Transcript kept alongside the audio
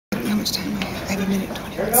much time I have. I have a minute and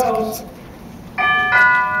 20 Here seconds. goes.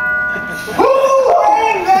 Who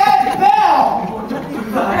rang that bell?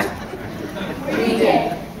 Read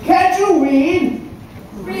it. Can't you read?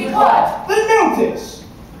 Read what? The notice.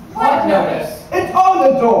 What notice? It's on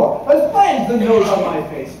the door. As plain as the nose on my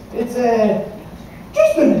face. It's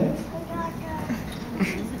just a minute.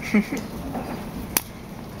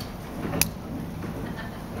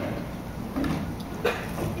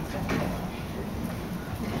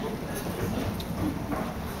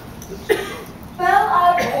 Bell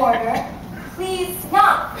out of order. Please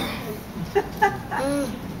knock.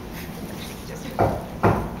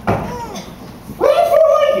 Well, that's more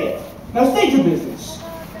like it. Now state your business.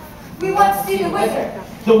 We want to see the wizard.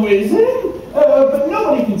 The wizard? But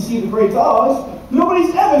nobody can see the Great Oz.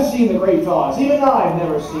 Nobody's ever seen the Great Oz. Even I've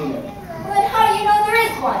never seen it. Well, then how do you know there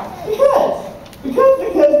is one?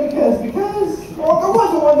 Because, well, there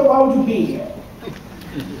wasn't one, then why would you be here?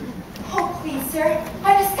 Oh, please, sir.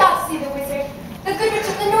 I just got to see the wizard. The good witch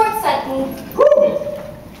of the north sent me. Prove it.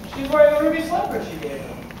 She's wearing a ruby slipper she gave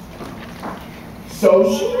him. So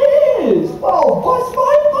she is. Oh, bust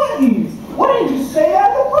my buttons. Why didn't you say that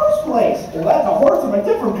in the first place? Well, that's a horse of a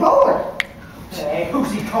different color. Hey,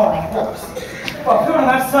 who's he calling a horse? Well, come on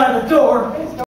outside the door.